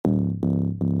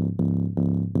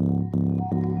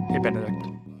Hey, Benedict.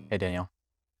 Hey, Daniel.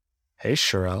 Hey,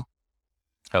 Sherelle.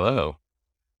 Hello.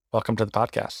 Welcome to the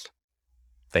podcast.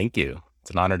 Thank you.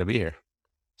 It's an honor to be here.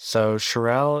 So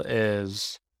Sherelle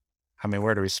is,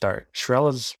 where do we start? Sherelle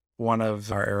is one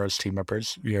of our Arrows team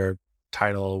members. Your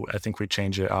title, I think we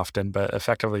change it often, but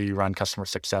effectively you run customer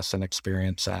success and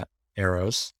experience at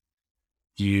Arrows.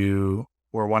 You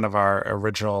were one of our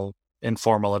original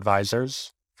informal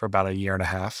advisors for about a year and a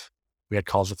half. We had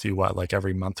calls with you, like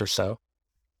every month or so.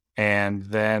 And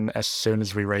then as soon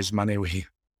as we raised money, you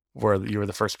were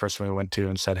the first person we went to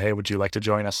and said, hey, would you like to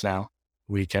join us now?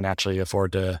 We can actually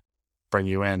afford to bring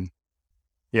you in.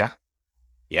 Yeah.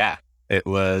 Yeah. It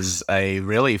was a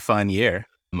really fun year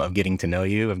of getting to know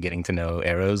you, of getting to know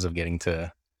Arrows, of getting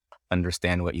to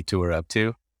understand what you two were up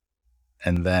to.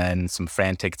 And then some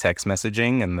frantic text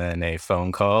messaging, and then a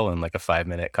phone call, and like a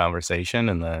 5-minute conversation,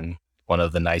 and then one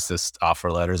of the nicest offer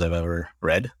letters I've ever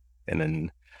read. And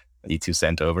then you two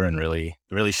sent over and really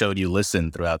showed you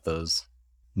listen throughout those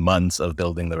months of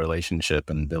building the relationship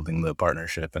and building the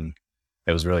partnership. And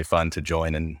it was really fun to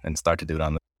join and start to do it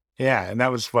on the. Yeah. And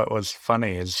that was what was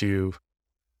funny is you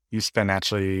spent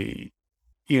actually,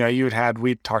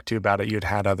 we'd talked to you about it. You'd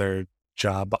had other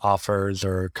job offers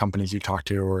or companies you talked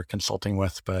to or consulting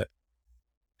with, but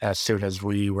as soon as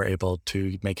we were able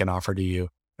to make an offer to you,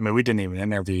 we didn't even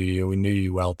interview you. We knew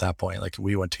you well at that point. Like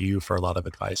we went to you for a lot of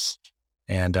advice.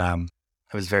 And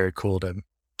it was very cool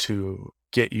to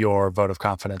get your vote of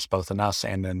confidence, both in us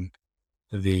and in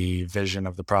the vision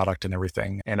of the product and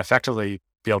everything, and effectively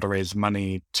be able to raise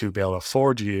money to be able to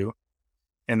afford you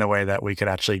in the way that we could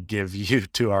actually give you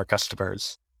to our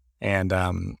customers and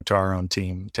to our own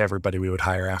team, to everybody we would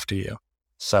hire after you.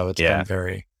 So it's been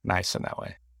very nice in that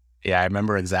way. Yeah, I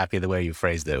remember exactly the way you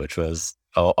phrased it, which was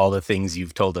all the things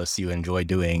you've told us you enjoy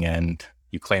doing and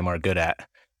you claim are good at.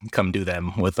 Come do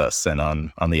them with us and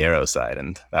on the Arrow side.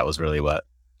 And that was really what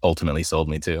ultimately sold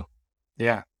me too.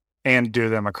 Yeah. And do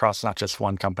them across not just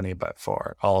one company, but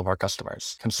for all of our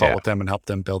customers, consult with them and help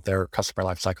them build their customer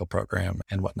lifecycle program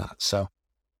and whatnot. So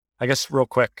I guess real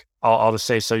quick, I'll just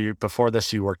say, so before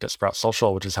this, you worked at Sprout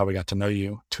Social, which is how we got to know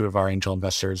you. Two of our angel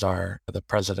investors are the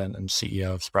president and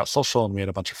CEO of Sprout Social, and we had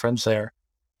a bunch of friends there.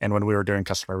 And when we were doing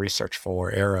customer research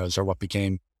for Arrows, or what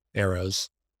became Arrows,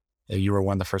 you were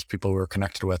one of the first people we were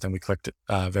connected with, and we clicked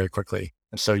very quickly.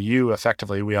 And so you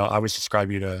effectively, we always describe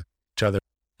you to each other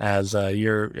as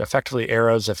you're effectively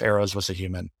Arrows if Arrows was a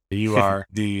human. You are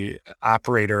the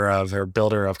operator of or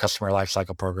builder of customer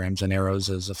lifecycle programs, and Arrows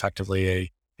is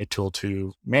effectively a tool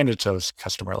to manage those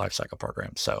customer lifecycle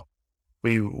programs. So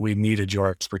we needed your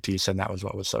expertise, and that was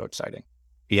what was so exciting.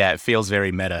 Yeah, it feels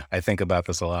very meta. I think about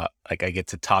this a lot. Like I get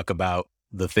to talk about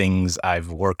the things I've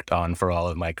worked on for all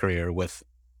of my career with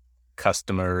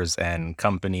customers and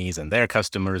companies and their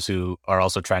customers who are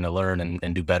also trying to learn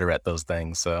and do better at those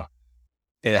things. So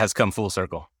it has come full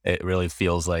circle. It really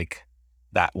feels like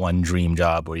that one dream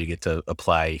job where you get to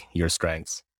apply your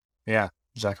strengths. Yeah,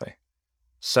 exactly.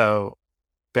 So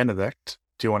Benedict,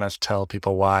 do you want to tell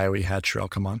people why we had Sherelle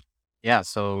come on? Yeah.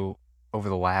 So over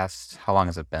the last, how long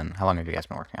has it been? How long have you guys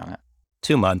been working on it?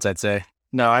 2 months, I'd say.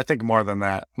 No, I think more than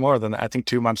that. I think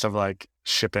 2 months of like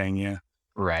shipping. Yeah.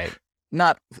 Right.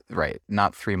 Not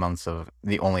 3 months of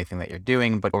the only thing that you're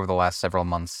doing, but over the last several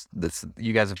months,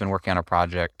 you guys have been working on a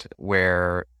project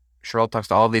where Sherelle talks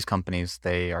to all of these companies.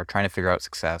 They are trying to figure out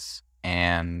success,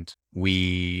 and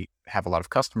we have a lot of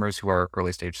customers who are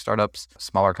early stage startups,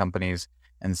 smaller companies.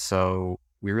 And so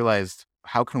we realized,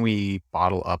 how can we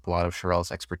bottle up a lot of Sherelle's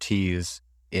expertise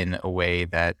in a way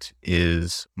that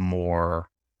is more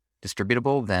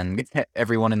distributable than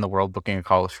everyone in the world booking a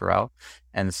call with Sherelle?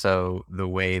 And so the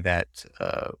way that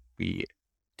we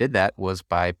did that was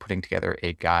by putting together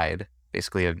a guide,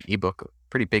 basically an ebook,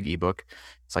 pretty big ebook.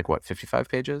 It's like 55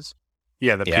 pages?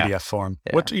 Yeah, the PDF form.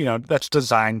 Yeah. What, that's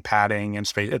design, padding, and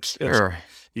space. It's Sure.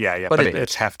 Yeah, but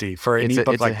it's hefty. For an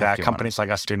ebook like that, companies like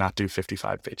us do not do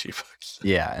 55-page ebooks.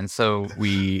 Yeah, and so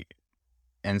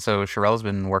Sherelle's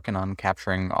been working on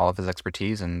capturing all of his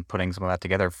expertise and putting some of that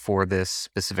together for this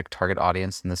specific target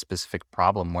audience and this specific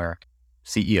problem where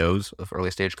CEOs of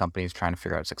early stage companies trying to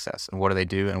figure out success and what do they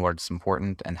do and what's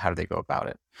important and how do they go about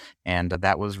it. And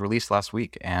that was released last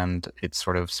week, and it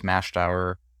sort of smashed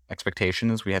our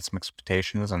expectations. We had some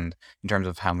expectations, and in terms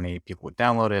of how many people would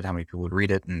download it, how many people would read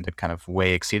it, and it kind of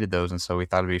way exceeded those. And so we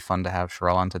thought it'd be fun to have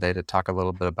Sherelle on today to talk a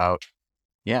little bit about,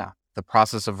 the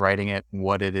process of writing it,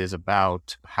 what it is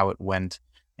about, how it went,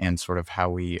 and sort of how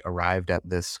we arrived at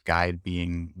this guide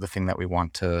being the thing that we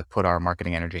want to put our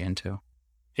marketing energy into.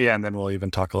 Yeah, and then we'll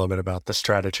even talk a little bit about the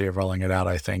strategy of rolling it out,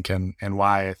 I think, and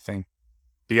why I think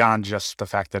beyond just the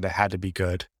fact that it had to be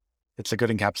good, it's a good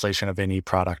encapsulation of any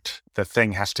product. The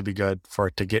thing has to be good for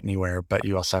it to get anywhere, but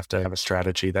you also have to have a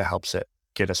strategy that helps it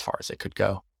get as far as it could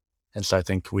go. And so I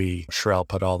think Sherelle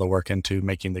put all the work into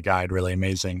making the guide really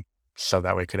amazing so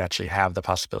that we could actually have the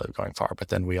possibility of going far. But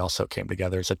then we also came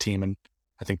together as a team and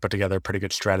I think put together a pretty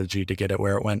good strategy to get it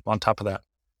where it went on top of that.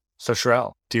 So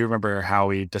Sherelle, do you remember how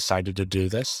we decided to do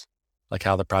this? Like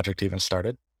how the project even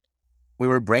started? We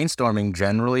were brainstorming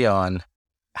generally on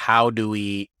how do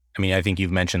we, I think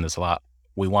you've mentioned this a lot.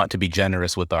 We want to be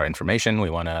generous with our information. We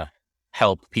want to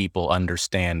help people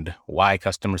understand why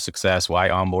customer success, why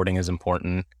onboarding is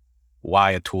important,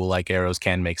 why a tool like Arrows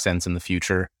can make sense in the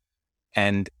future.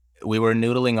 And we were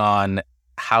noodling on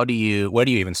where do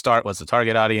you even start? What's the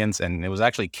target audience? And it was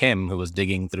actually Kim who was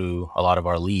digging through a lot of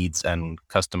our leads and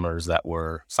customers that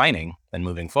were signing and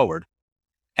moving forward.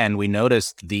 And we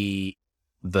noticed the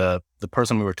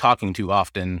person we were talking to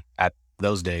often at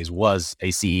those days was a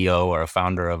CEO or a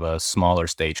founder of a smaller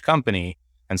stage company.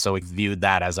 And so we viewed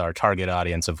that as our target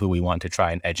audience of who we want to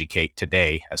try and educate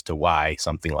today as to why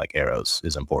something like Arrows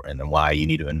is important and why you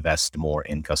need to invest more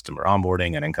in customer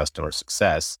onboarding and in customer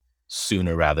success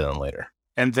sooner rather than later.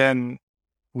 And then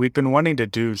we've been wanting to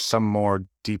do some more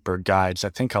deeper guides. I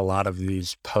think a lot of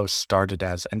these posts started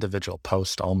as individual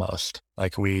posts almost.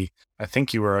 Like I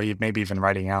think you were maybe even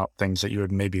writing out things that you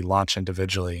would maybe launch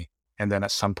individually. And then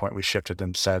at some point we shifted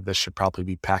and said this should probably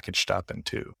be packaged up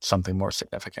into something more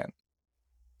significant.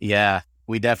 Yeah,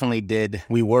 we definitely did.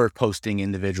 We were posting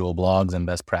individual blogs and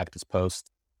best practice posts.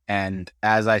 And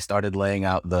as I started laying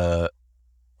out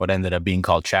what ended up being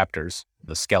called chapters,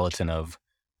 the skeleton of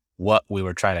what we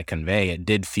were trying to convey, it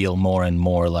did feel more and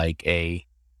more like a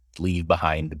leave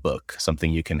behind book,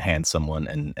 something you can hand someone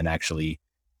and actually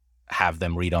have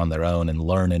them read on their own and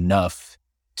learn enough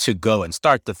to go and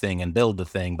start the thing and build the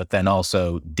thing, but then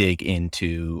also dig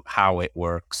into how it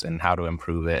works and how to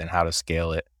improve it and how to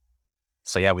scale it.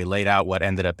 So yeah, we laid out what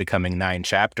ended up becoming 9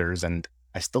 chapters, and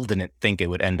I still didn't think it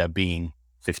would end up being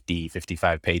 50,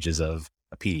 55 pages of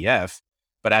a PDF.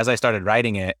 But as I started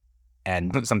writing it,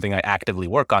 and something I actively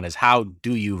work on is how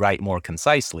do you write more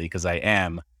concisely? Because I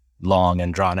am long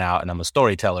and drawn out and I'm a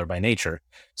storyteller by nature.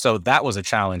 So that was a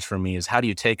challenge for me, is how do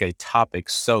you take a topic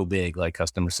so big like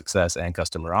customer success and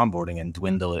customer onboarding and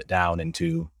dwindle it down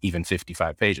into even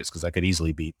 55 pages? Because that could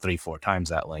easily be 3-4 times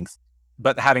that length.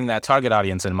 But having that target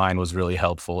audience in mind was really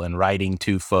helpful in writing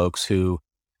to folks who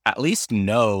at least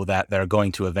know that they're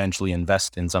going to eventually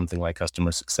invest in something like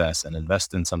customer success and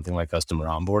invest in something like customer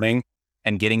onboarding,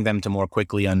 and getting them to more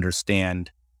quickly understand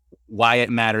why it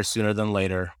matters sooner than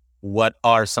later. What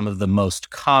are some of the most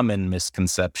common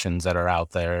misconceptions that are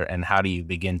out there, and how do you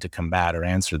begin to combat or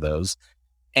answer those,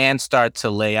 and start to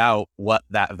lay out what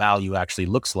that value actually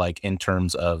looks like in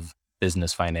terms of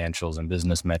business financials and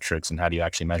business metrics, and how do you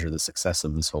actually measure the success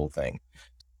of this whole thing.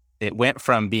 It went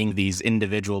from being these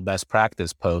individual best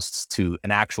practice posts to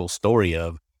an actual story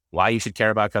of why you should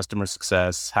care about customer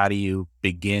success. How do you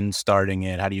begin starting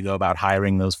it? How do you go about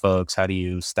hiring those folks? How do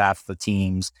you staff the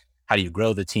teams? How do you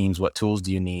grow the teams? What tools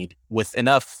do you need? With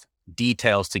enough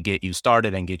details to get you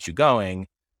started and get you going,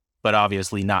 but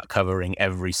obviously not covering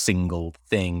every single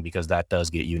thing, because that does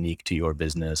get unique to your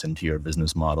business and to your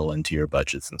business model and to your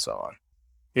budgets and so on.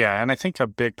 Yeah. And I think a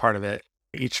big part of it,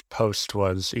 each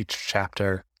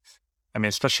chapter,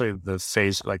 especially the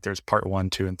phase, like there's part 1,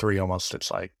 2, and 3 almost.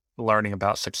 It's like learning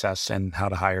about success and how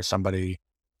to hire somebody.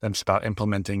 Then it's about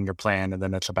implementing your plan. And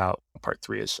then it's about part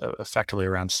 3 is effectively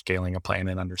around scaling a plan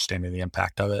and understanding the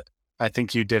impact of it. I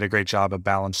think you did a great job of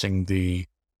balancing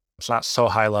it's not so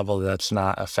high level that it's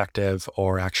not effective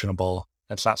or actionable.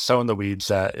 It's not so in the weeds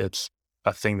that it's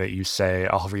a thing that you say,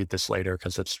 I'll read this later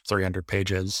because it's 300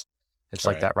 pages. It's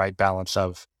Right. like that right balance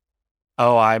of,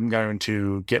 I'm going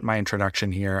to get my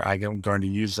introduction here. I'm going to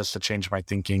use this to change my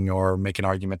thinking or make an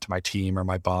argument to my team or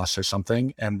my boss or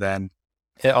something. And then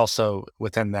it also,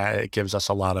 within that, it gives us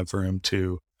a lot of room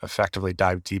to effectively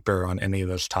dive deeper on any of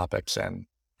those topics and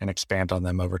expand on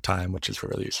them over time, which is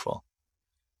really useful.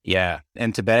 Yeah.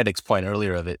 And to Benedict's point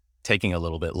earlier of it taking a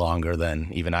little bit longer than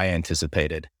even I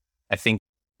anticipated, I think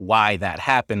why that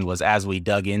happened was as we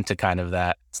dug into kind of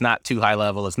that, it's not too high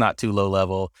level, it's not too low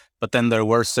level, but then there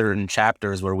were certain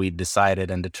chapters where we decided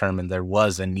and determined there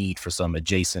was a need for some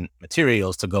adjacent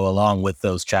materials to go along with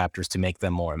those chapters to make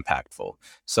them more impactful.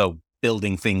 So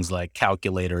building things like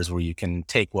calculators where you can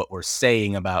take what we're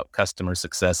saying about customer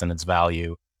success and its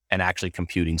value and actually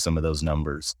computing some of those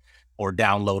numbers, or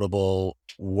downloadable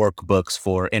workbooks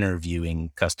for interviewing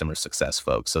customer success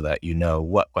folks so that you know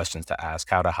what questions to ask,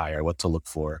 how to hire, what to look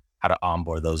for, how to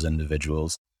onboard those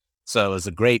individuals. So it's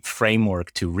a great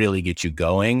framework to really get you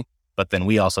going. But then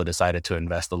we also decided to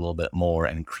invest a little bit more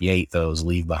and create those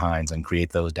leave behinds and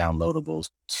create those downloadables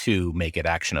to make it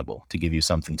actionable, to give you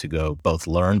something to go both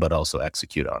learn, but also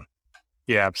execute on.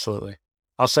 Yeah, absolutely.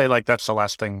 I'll say like that's the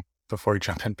last thing before you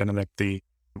jump in, Benedict.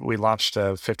 We launched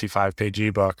a 55-page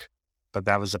ebook, but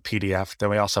that was a PDF. Then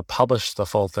we also published the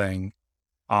full thing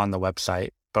on the website,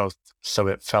 both so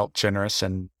it felt generous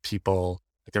and people,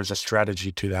 like there's a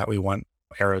strategy to that. We want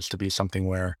Arrows to be something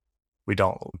where we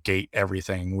don't gate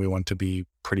everything. We want to be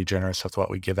pretty generous with what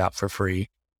we give out for free.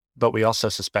 But we also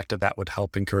suspected that would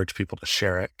help encourage people to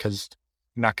share it, because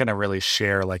you're not going to really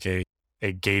share like a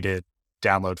gated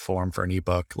download form for an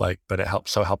ebook, but it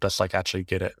helped us like actually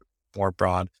get it more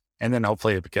broad. And then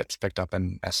hopefully it gets picked up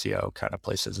in SEO kind of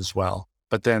places as well.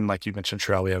 But then, like you mentioned,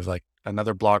 Sherelle, we have like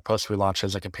another blog post we launched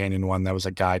as a companion one that was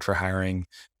a guide for hiring.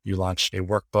 You launched a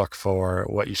workbook for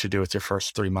what you should do with your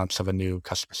first 3 months of a new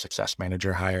customer success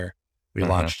manager hire. We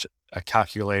launched a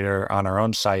calculator on our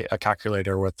own site, a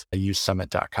calculator with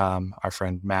usesummit.com, our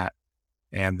friend Matt.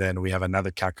 And then we have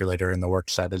another calculator in the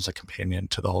works set as a companion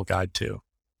to the whole guide too.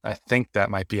 I think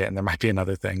that might be it. And there might be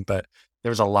another thing, but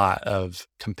there's a lot of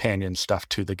companion stuff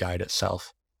to the guide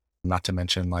itself. Not to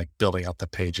mention like building out the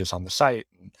pages on the site,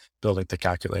 building the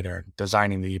calculator,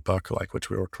 designing the ebook, like which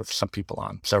we worked with some people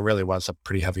on. So it really was a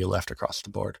pretty heavy lift across the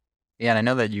board. Yeah, and I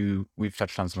know that we've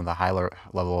touched on some of the higher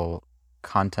level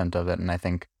content of it, and I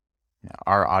think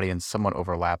our audience somewhat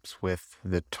overlaps with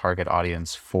the target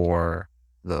audience for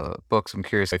the books. I'm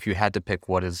curious if you had to pick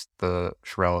what is the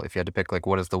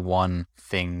one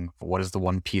thing, what is the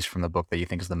one piece from the book that you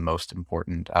think is the most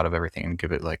important out of everything, and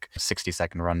give it like a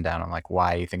 60-second rundown on like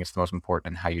why you think it's the most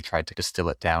important and how you tried to distill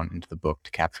it down into the book to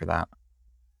capture that.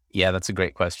 Yeah, that's a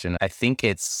great question. I think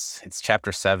it's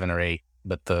chapter 7 or 8,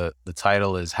 but the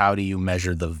title is How Do You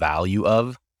Measure the Value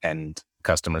of, and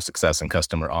customer success and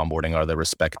customer onboarding are the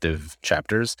respective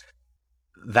chapters.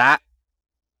 That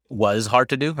was hard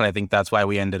to do. And I think that's why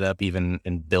we ended up even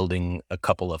in building a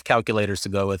couple of calculators to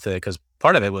go with it, because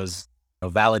part of it was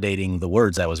validating the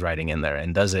words I was writing in there.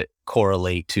 And does it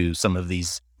correlate to some of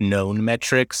these known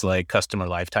metrics like customer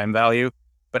lifetime value?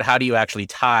 But how do you actually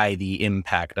tie the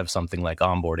impact of something like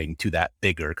onboarding to that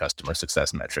bigger customer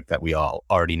success metric that we all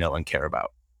already know and care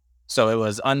about? So it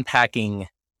was unpacking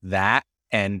that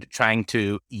and trying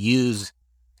to use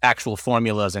actual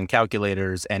formulas and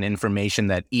calculators and information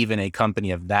that even a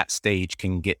company of that stage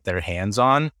can get their hands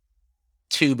on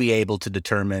to be able to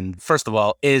determine, first of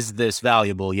all, is this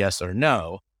valuable, yes or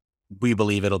no? We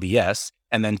believe it'll be yes.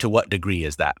 And then to what degree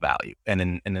is that value?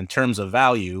 And in terms of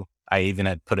value, I even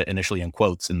had put it initially in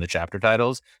quotes in the chapter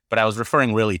titles, but I was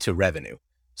referring really to revenue.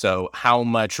 So how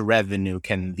much revenue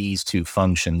can these two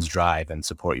functions drive and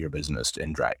support your business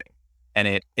in driving? And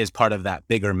it is part of that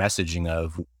bigger messaging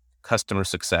of customer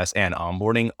success and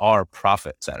onboarding are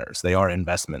profit centers. They are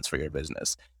investments for your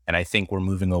business. And I think we're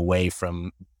moving away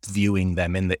from viewing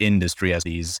them in the industry as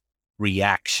these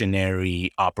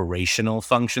reactionary operational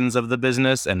functions of the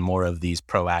business and more of these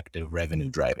proactive revenue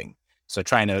driving. So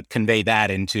trying to convey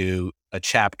that into a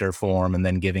chapter form and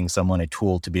then giving someone a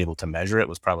tool to be able to measure it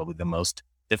was probably the most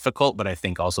difficult, but I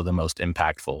think also the most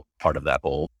impactful part of that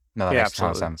whole. No, that makes a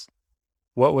ton of sense.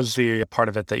 What was the part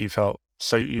of it that you felt,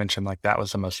 so you mentioned like that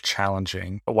was the most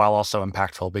challenging while also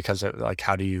impactful, because it, like,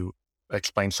 how do you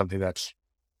explain something that's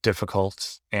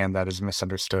difficult and that is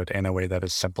misunderstood in a way that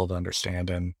is simple to understand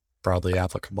and broadly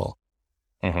applicable?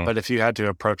 But if you had to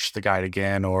approach the guide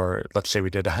again, or let's say we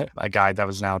did a guide that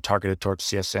was now targeted towards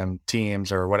CSM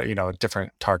teams or what, a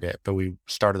different target, but we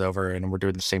started over and we're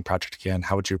doing the same project again,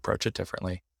 how would you approach it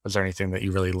differently? Was there anything that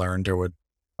you really learned or would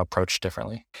approach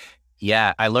differently?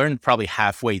 Yeah, I learned probably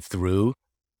halfway through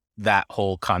that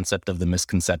whole concept of the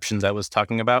misconceptions I was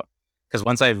talking about. Because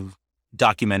once I've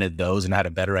documented those and had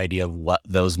a better idea of what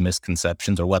those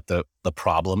misconceptions or what the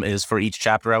problem is for each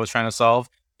chapter I was trying to solve,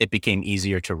 it became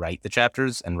easier to write the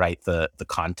chapters and write the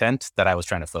content that I was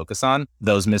trying to focus on.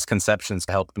 Those misconceptions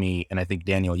helped me, and I think,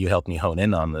 Daniel, you helped me hone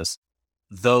in on this.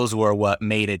 Those were what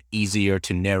made it easier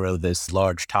to narrow this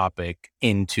large topic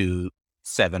into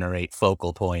 7 or 8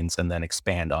 focal points and then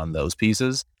expand on those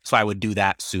pieces. So I would do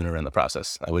that sooner in the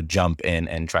process. I would jump in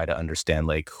and try to understand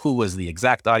like who was the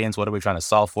exact audience, what are we trying to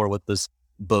solve for with this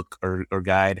book or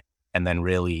guide, and then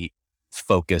really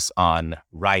focus on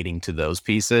writing to those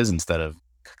pieces instead of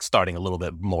starting a little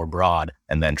bit more broad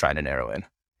and then trying to narrow in.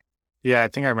 Yeah, I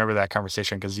think I remember that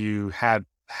conversation because you had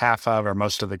half of or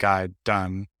most of the guide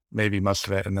done, maybe most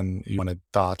of it, and then you wanted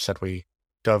thoughts that we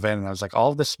dove in, and I was like,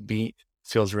 all of this meat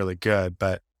feels really good,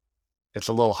 but it's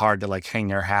a little hard to like hang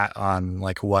your hat on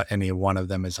like what any one of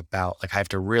them is about. Like I have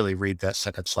to really read this,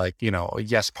 and it's like,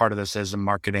 yes, part of this is a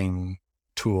marketing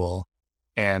tool,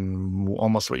 And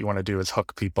almost what you want to do is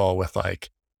hook people with like,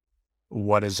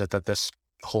 what is it that this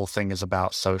whole thing is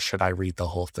about? So should I read the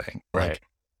whole thing? Right. Like,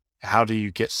 how do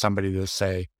you get somebody to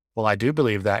say, well, I do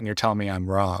believe that, and you're telling me I'm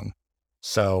wrong.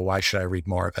 So why should I read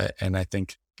more of it? And I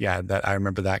think, that I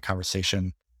remember that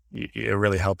conversation. It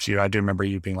really helps you. I do remember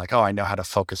you being like, oh, I know how to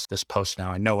focus this post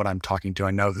now. I know what I'm talking to.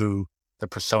 I know who the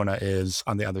persona is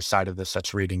on the other side of this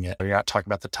that's reading it. You're not talking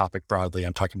about the topic broadly.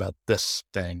 I'm talking about this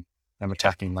thing. I'm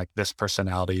attacking like this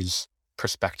personality's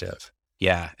perspective.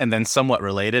 Yeah. And then somewhat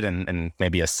related and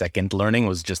maybe a second learning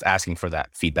was just asking for that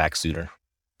feedback sooner.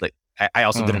 Like I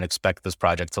also didn't expect this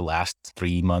project to last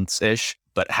 3 months-ish,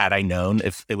 but had I known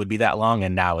if it would be that long,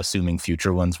 and now assuming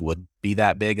future ones would be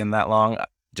that big and that long,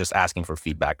 just asking for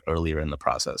feedback earlier in the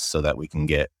process so that we can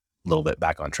get a little bit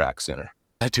back on track sooner.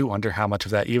 I do wonder how much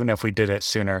of that, even if we did it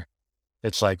sooner,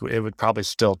 it's like, it would probably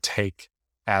still take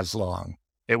as long.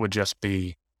 It would just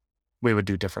be, we would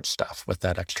do different stuff with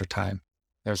that extra time.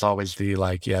 There's always the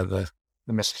like, the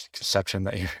misconception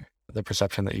that the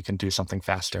perception that you can do something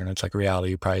faster. And it's like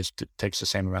reality probably takes the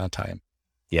same amount of time.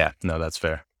 Yeah, no, that's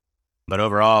fair. But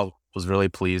overall, was really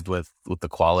pleased with the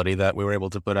quality that we were able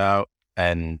to put out,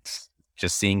 and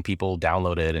just seeing people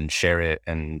download it and share it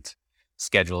and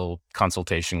schedule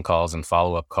consultation calls and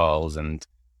follow-up calls. And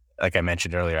like I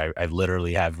mentioned earlier, I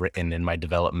literally have written in my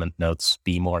development notes,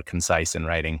 be more concise in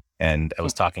writing. And I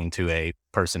was talking to a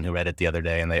person who read it the other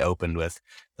day, and they opened with,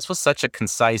 this was such a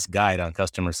concise guide on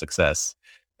customer success.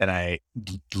 And I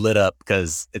lit up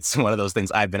because it's one of those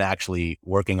things I've been actually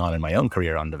working on in my own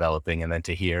career on developing. And then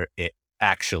to hear it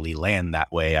actually land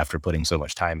that way after putting so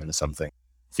much time into something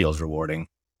feels rewarding.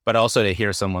 But also to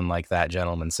hear someone like that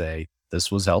gentleman say,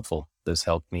 this was helpful. This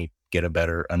helped me get a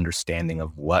better understanding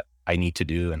of what I need to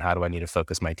do and how do I need to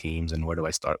focus my teams and where do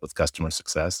I start with customer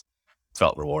success.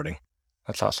 Felt rewarding.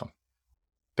 That's awesome.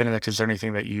 Benedict, is there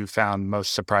anything that you found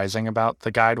most surprising about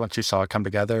the guide once you saw it come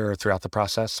together or throughout the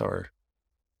process or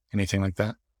anything like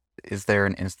that? Is there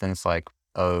an instance like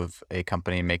of a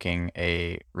company making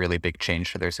a really big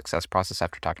change to their success process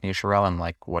after talking to you, Sherelle? And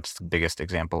like, what's the biggest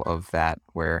example of that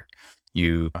where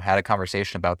you had a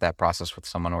conversation about that process with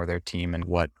someone or their team, and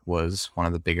what was one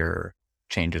of the bigger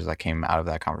changes that came out of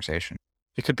that conversation?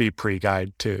 It could be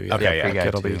pre-guide too. Okay, yeah. Pre-guide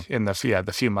it'll be in the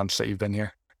few months that you've been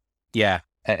here. Yeah.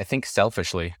 I think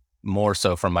selfishly, more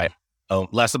so from my own,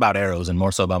 less about Arrows and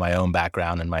more so about my own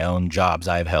background and my own jobs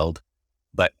I've held,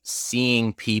 but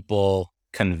seeing people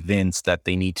convinced that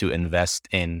they need to invest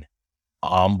in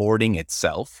onboarding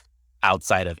itself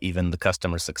outside of even the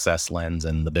customer success lens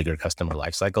and the bigger customer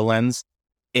lifecycle lens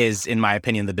is, in my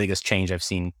opinion, the biggest change I've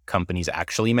seen companies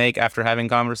actually make after having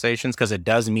conversations, because it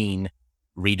does mean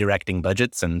redirecting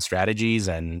budgets and strategies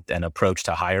and an approach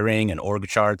to hiring and org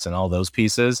charts and all those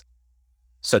pieces.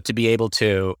 So to be able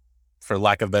to, for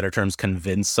lack of better terms,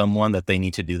 convince someone that they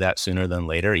need to do that sooner than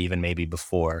later, even maybe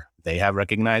before they have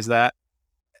recognized that,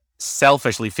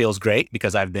 selfishly feels great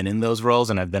because I've been in those roles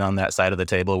and I've been on that side of the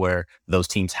table where those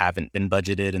teams haven't been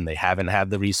budgeted and they haven't had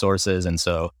the resources. And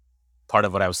so part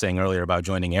of what I was saying earlier about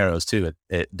joining Arrows too,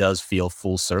 it does feel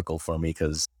full circle for me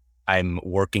because I'm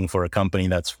working for a company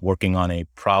that's working on a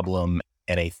problem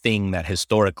and a thing that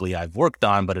historically I've worked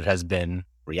on, but it has been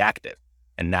reactive.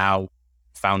 And now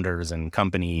founders and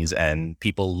companies and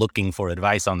people looking for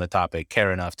advice on the topic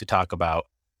care enough to talk about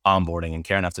onboarding and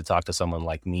care enough to talk to someone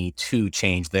like me to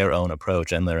change their own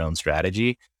approach and their own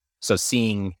strategy. So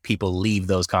seeing people leave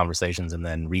those conversations and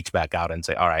then reach back out and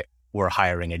say, all right, we're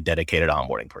hiring a dedicated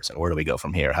onboarding person. Where do we go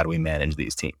from here? How do we manage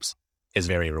these teams? Is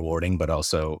very rewarding, but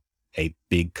also a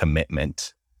big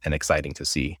commitment and exciting to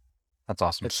see. That's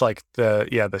awesome. It's like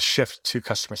the shift to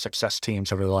customer success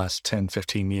teams over the last 10,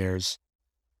 15 years.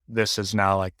 This is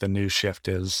now like the new shift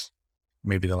is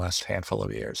maybe the last handful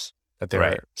of years. That there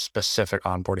are specific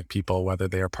onboarding people, whether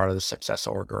they are part of the success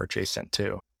org or adjacent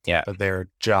to. Yeah. But their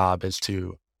job is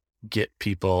to get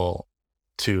people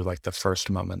to like the first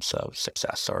moments of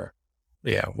success or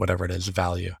whatever it is,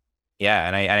 value. Yeah.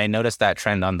 And I noticed that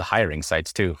trend on the hiring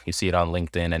sites too. You see it on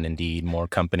LinkedIn and Indeed. More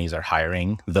companies are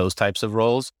hiring those types of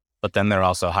roles, but then they're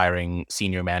also hiring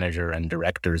senior manager and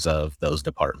directors of those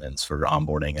departments for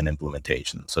onboarding and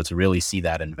implementation. So to really see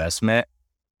that investment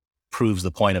proves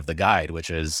the point of the guide, which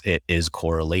is it is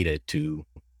correlated to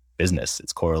business.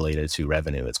 It's correlated to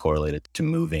revenue. It's correlated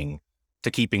to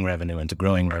keeping revenue and to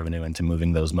growing revenue and to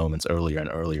moving those moments earlier and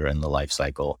earlier in the life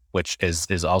cycle, which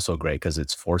is also great because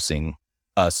it's forcing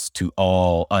us to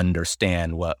all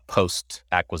understand what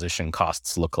post-acquisition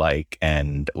costs look like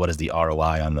and what is the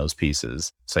ROI on those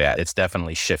pieces. So yeah, it's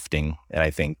definitely shifting. And I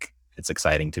think it's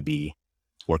exciting to be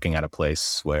working at a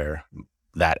place where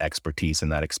that expertise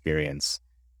and that experience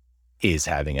is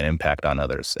having an impact on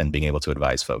others and being able to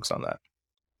advise folks on that.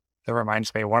 That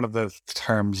reminds me, one of the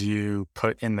terms you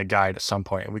put in the guide at some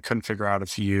point, we couldn't figure out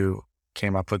if you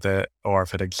came up with it or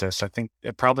if it exists. I think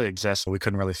it probably exists. We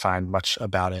couldn't really find much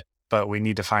about it, but we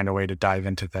need to find a way to dive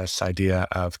into this idea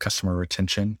of customer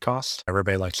retention cost.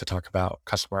 Everybody likes to talk about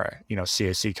customer,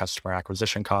 CAC, customer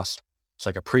acquisition cost. It's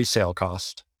like a pre-sale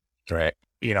cost. Right.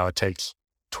 It takes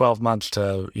 12 months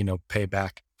to, pay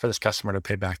back for this customer to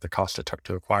pay back the cost it took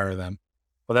to acquire them.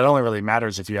 Well, that only really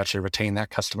matters if you actually retain that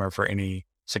customer for any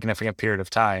significant period of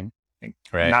time,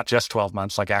 right? Not just 12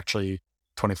 months, like actually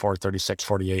 24, 36,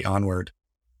 48 onward.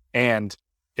 And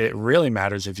it really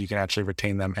matters if you can actually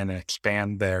retain them and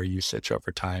expand their usage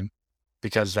over time,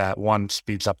 because that one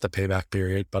speeds up the payback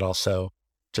period, but also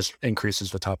just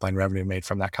increases the top line revenue made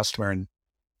from that customer. And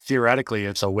theoretically,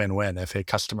 it's a win-win. If a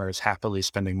customer is happily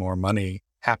spending more money,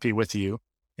 happy with you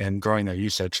and growing their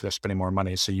usage, they're spending more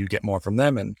money. So you get more from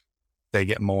them and they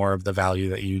get more of the value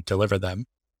that you deliver them.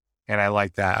 And I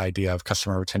like that idea of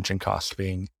customer retention cost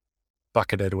being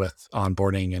bucketed with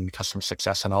onboarding and customer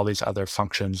success and all these other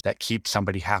functions that keep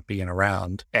somebody happy and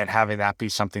around, and having that be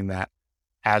something that,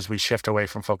 as we shift away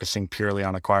from focusing purely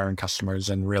on acquiring customers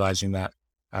and realizing that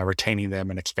retaining them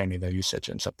and expanding their usage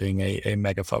ends up being a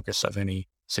mega focus of any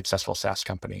successful SaaS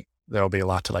company. There'll be a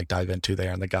lot to dive into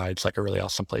there, and the guide's a really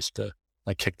awesome place to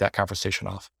kick that conversation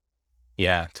off.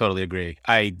 Yeah, totally agree.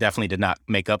 I definitely did not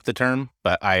make up the term,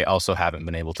 but I also haven't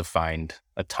been able to find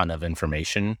a ton of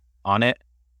information on it.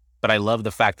 But I love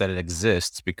the fact that it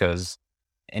exists, because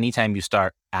anytime you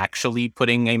start actually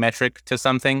putting a metric to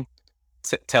something,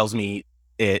 it tells me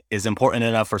it is important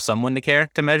enough for someone to care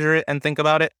to measure it and think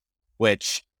about it,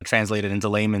 which translated into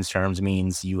layman's terms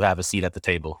means you have a seat at the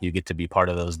table. You get to be part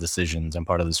of those decisions and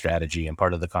part of the strategy and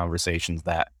part of the conversations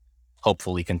that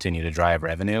hopefully continue to drive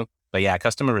revenue. But yeah,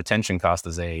 customer retention cost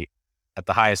is at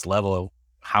the highest level.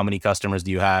 How many customers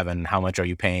do you have and how much are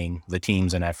you paying the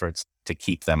teams and efforts to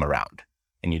keep them around?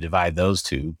 And you divide those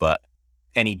two, but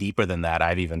any deeper than that,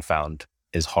 I've even found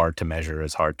is hard to measure,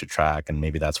 is hard to track. And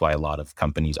maybe that's why a lot of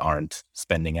companies aren't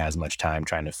spending as much time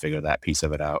trying to figure that piece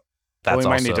of it out. We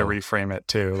might need to reframe it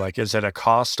too. Is it a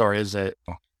cost or is it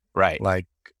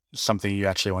something you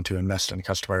actually want to invest in,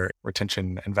 customer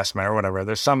retention investment or whatever?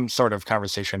 There's some sort of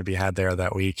conversation to be had there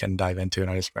that we can dive into.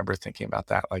 And I just remember thinking about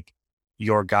that,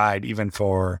 your guide, even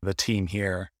for the team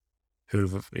here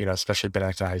who've, especially been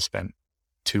at I spent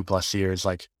 2+ years,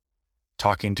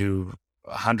 talking to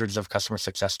hundreds of customer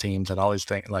success teams and all these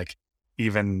things,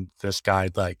 even this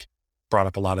guide, brought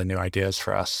up a lot of new ideas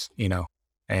for us,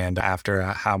 and after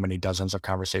how many dozens of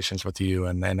conversations with you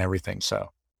and everything.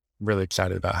 So really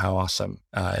excited about how awesome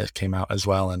it came out as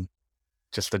well. And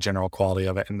just the general quality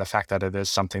of it. And the fact that it is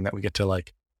something that we get to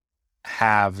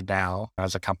have now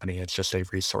as a company. It's just a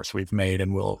resource we've made,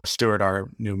 and Stuart, our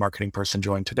new marketing person,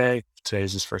 joined today. Today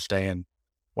is his first day. And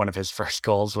one of his first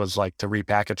goals was to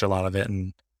repackage a lot of it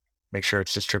and make sure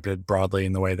it's distributed broadly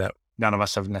in the way that none of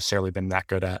us have necessarily been that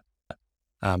good at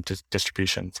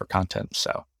distribution for content.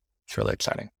 So it's really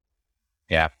exciting.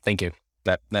 Yeah. Thank you.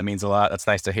 That means a lot. That's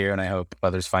nice to hear. And I hope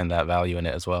others find that value in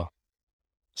it as well.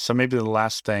 So maybe the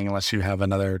last thing, unless you have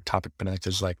another topic, Benedict,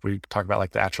 is we talk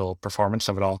about the actual performance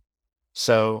of it all.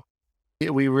 So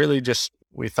we really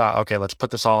we thought, okay, let's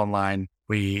put this all online.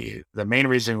 The main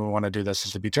reason we want to do this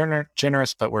is to be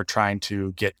generous, but we're trying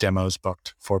to get demos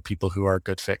booked for people who are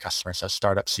good fit customers. So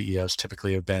startup CEOs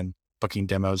typically have been booking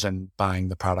demos and buying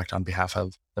the product on behalf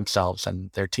of themselves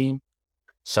and their team.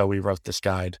 So we wrote this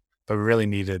guide, but we really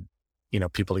needed,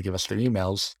 people to give us their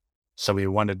emails. So we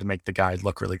wanted to make the guide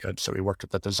look really good. So we worked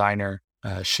with the designer.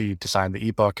 She designed the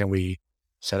ebook, and we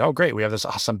said, oh, great, we have this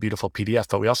awesome, beautiful PDF,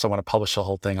 but we also want to publish the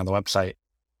whole thing on the website.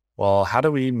 Well, how do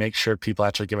we make sure people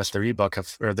actually give us their ebook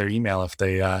or their email if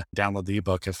they download the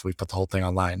ebook if we put the whole thing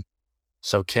online?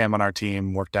 So Kim on our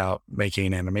team worked out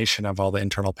making animation of all the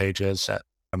internal pages that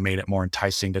made it more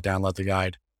enticing to download the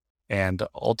guide. And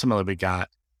ultimately we got,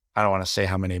 I don't want to say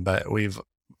how many, but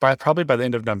probably by the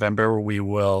end of November, we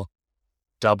will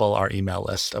double our email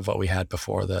list of what we had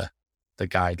before the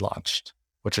guide launched,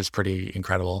 which is pretty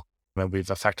incredible. And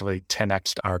we've effectively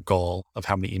 10x'd our goal of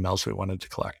how many emails we wanted to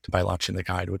collect by launching the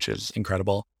guide, which is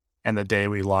incredible. And the day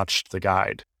we launched the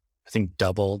guide, I think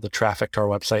double the traffic to our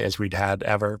website as we'd had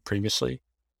ever previously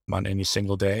on any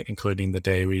single day, including the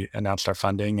day we announced our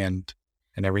funding and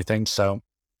everything. So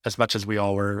as much as we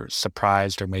all were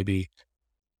surprised or maybe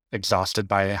exhausted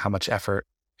by how much effort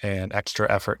and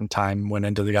extra effort and time went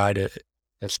into the guide,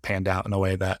 it's panned out in a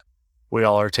way that we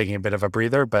all are taking a bit of a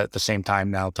breather, but at the same time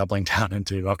now doubling down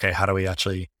into, okay, how do we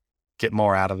actually get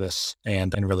more out of this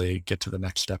and really get to the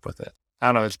next step with it? I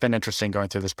don't know. It's been interesting going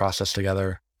through this process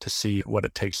together, to see what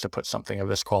it takes to put something of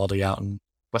this quality out and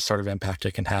what sort of impact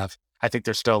it can have. I think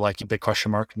there's still like a big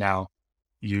question mark now.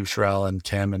 You, Sherelle, and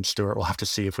Kim and Stuart will have to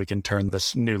see if we can turn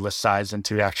this new list size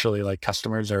into actually like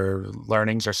customers or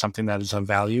learnings or something that is of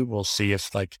value. We'll see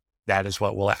if like that is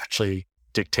what will actually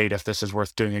dictate if this is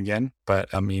worth doing again.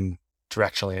 But I mean,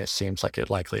 directionally, it seems like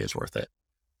it likely is worth it.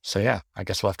 So yeah, I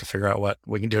guess we'll have to figure out what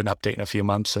we can do an update in a few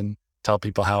months and tell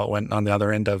people how it went on the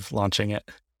other end of launching it.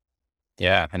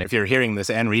 Yeah. And if you're hearing this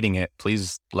and reading it,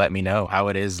 please let me know how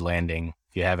it is landing.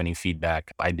 If you have any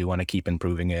feedback, I do want to keep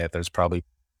improving it. There's probably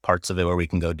parts of it where we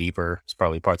can go deeper. There's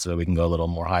probably parts of it we can go a little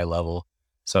more high level.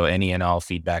 So any and all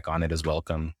feedback on it is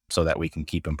welcome so that we can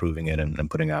keep improving it and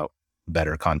putting out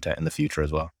better content in the future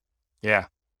as well. Yeah.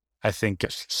 I think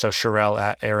so. Sherelle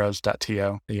at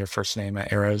arrows.to, your first name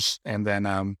at Arrows. And then,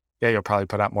 yeah, you'll probably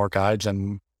put out more guides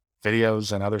and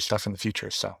videos and other stuff in the future.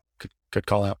 So good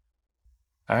call out.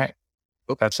 All right.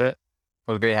 That's it.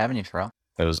 It was great having you, Sherelle.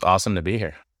 It was awesome to be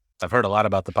here. I've heard a lot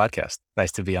about the podcast.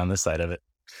 Nice to be on this side of it.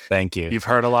 Thank you. You've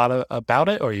heard a lot about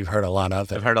it, or you've heard a lot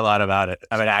of it? I've heard a lot about it.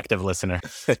 I'm an active listener.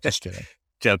 Just kidding.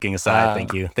 Joking aside,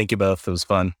 thank you. Thank you both. It was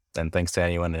fun. And thanks to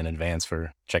anyone in advance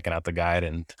for checking out the guide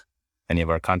and any of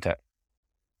our content.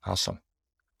 Awesome.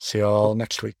 See you all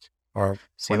next week or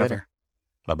See you whenever. later.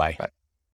 Bye-bye. Bye.